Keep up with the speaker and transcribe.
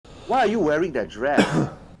Why are you wearing that dress?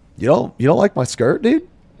 You don't like my skirt, dude?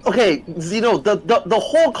 Okay, Xeno, the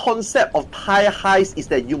whole concept of thigh highs is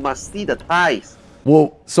that you must see the thighs.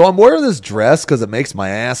 Well, so I'm wearing this dress because it makes my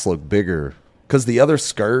ass look bigger. Because the other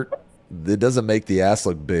skirt, it doesn't make the ass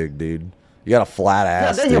look big, dude. You got a flat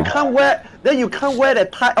ass. Yeah, then you can't wear. Then you can't wear the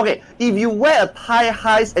tie. Okay, if you wear a thigh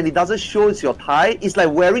highs and it doesn't show your thigh, it's like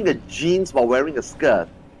wearing a jeans while wearing a skirt.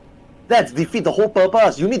 That defeats the whole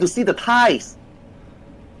purpose. You need to see the thighs.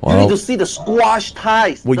 Well, you need to see the squash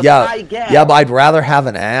thighs. Well, the yeah, thigh gap. yeah, but I'd rather have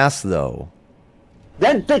an ass though.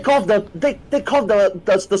 Then take off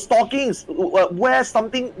the stockings. Wear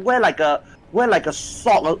something. Wear like a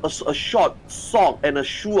sock, a short sock and a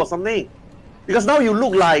shoe or something. Because now you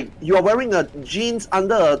look like you are wearing a jeans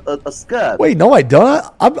under a skirt. Wait, no, I don't.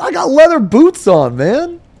 I got leather boots on,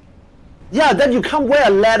 man. Yeah, then you can't wear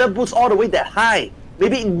leather boots all the way that high.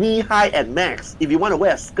 Maybe knee high at max. If you want to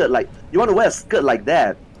wear a skirt like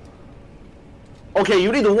that. Okay,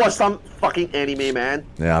 you need to watch some fucking anime, man.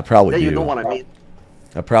 Yeah, I probably do. Then you know what I mean.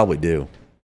 I probably do.